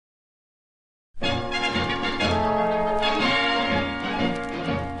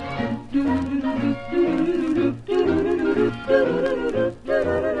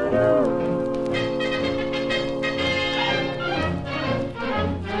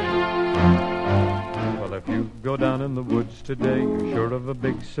go down in the woods today, you're sure of a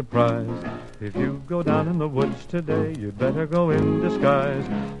big surprise. If you go down in the woods today, you'd better go in disguise.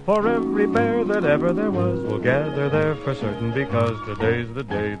 For every bear that ever there was will gather there for certain, because today's the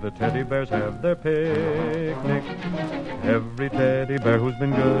day the teddy bears have their picnic. Every teddy bear who's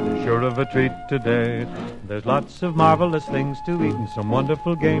been good is sure of a treat today. There's lots of marvelous things to eat and some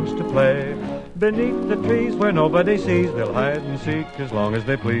wonderful games to play. Beneath the trees where nobody sees, they'll hide and seek as long as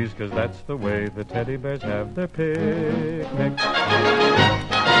they please, 'cause that's the way the teddy bears have their picnic.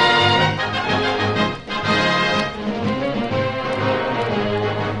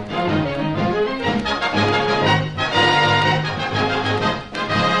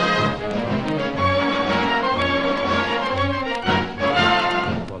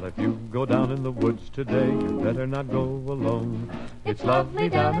 Go down in the woods today, you better not go alone. It's lovely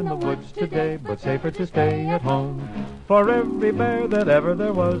down in the woods today, but safer to stay at home. For every bear that ever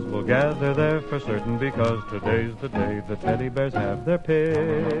there was will gather there for certain, because today's the day the teddy bears have their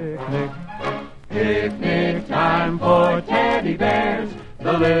picnic. Picnic time for teddy bears.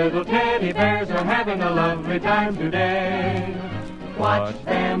 The little teddy bears are having a lovely time today. Watch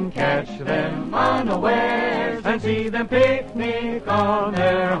them, catch them unawares, and see them picnic on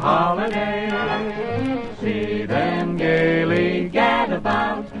their holiday. See them gaily gad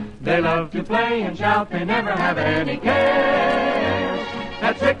about. They love to play and shout, they never have any cares.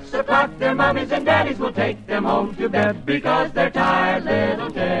 At 6 o'clock their mommies and daddies will take them home to bed, because they're tired little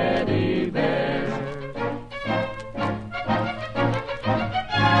teddy bears.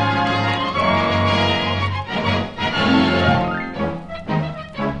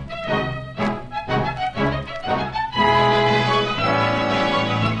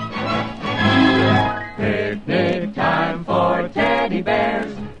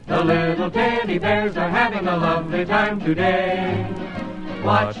 Bears, the little teddy bears are having a lovely time today.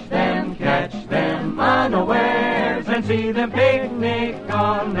 Watch them, catch them unawares, and see them picnic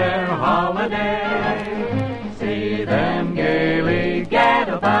on their holiday. See them gaily gad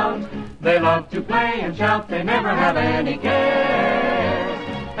about. They love to play and shout, they never have any cares.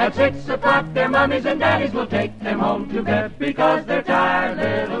 At 6 o'clock their mommies and daddies will take them home to bed, because they're tired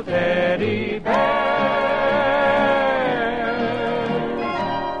little teddy bears.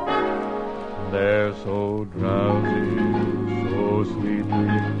 They're so drowsy, so sleepy,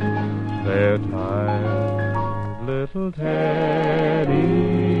 they're tired little teddy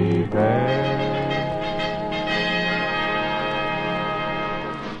bears.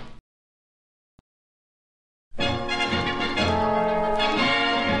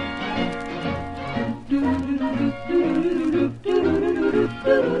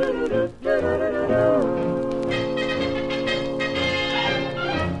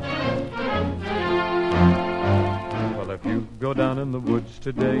 Go down in the woods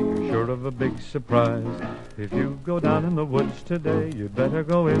today, you're sure of a big surprise. If you go down in the woods today, you'd better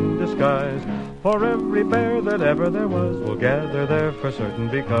go in disguise. For every bear that ever there was will gather there for certain,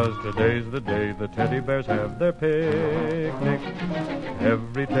 because today's the day the teddy bears have their picnic.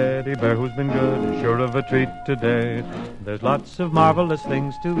 Every teddy bear who's been good is sure of a treat today. There's lots of marvelous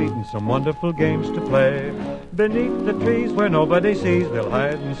things to eat and some wonderful games to play. Beneath the trees where nobody sees, they'll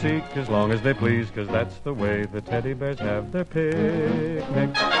hide and seek as long as they please, 'cause that's the way the teddy bears have their picnic.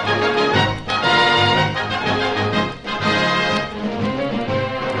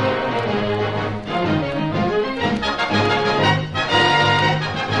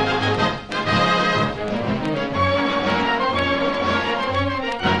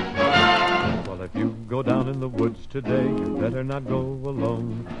 Go down in the woods today, you better not go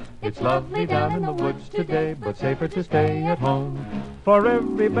alone. It's lovely down in the woods today, but safer to stay at home. For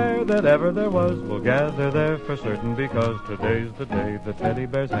every bear that ever there was will gather there for certain, because today's the day the teddy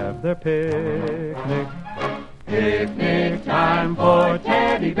bears have their picnic. Picnic time for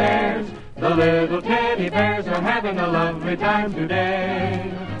teddy bears. The little teddy bears are having a lovely time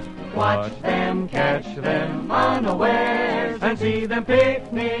today. Watch them, catch them unawares, and see them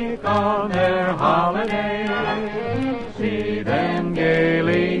picnic on their holiday. See them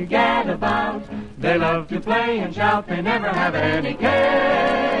gaily gad about. They love to play and shout, they never have any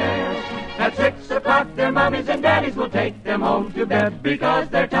cares. At 6 o'clock their mommies and daddies will take them home to bed, because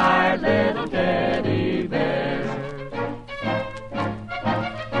they're tired little teddy bears.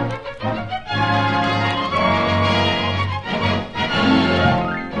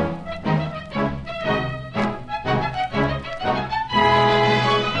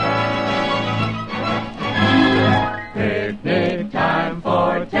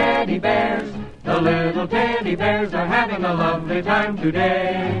 Teddy bears, the little teddy bears are having a lovely time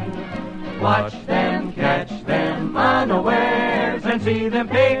today. Watch them, catch them unawares, and and see them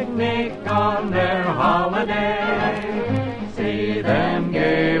picnic on their holiday. See them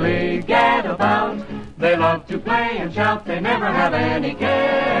gaily gad about. They love to play and shout, they never have any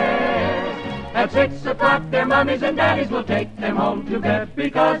cares. At 6 o'clock their mummies and daddies will take them home to bed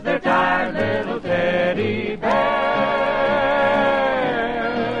because they're tired little teddy bears.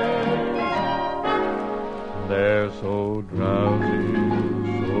 They're so drowsy,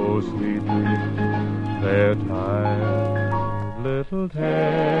 so sleepy, they're tired little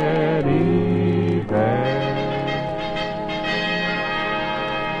teddy bears.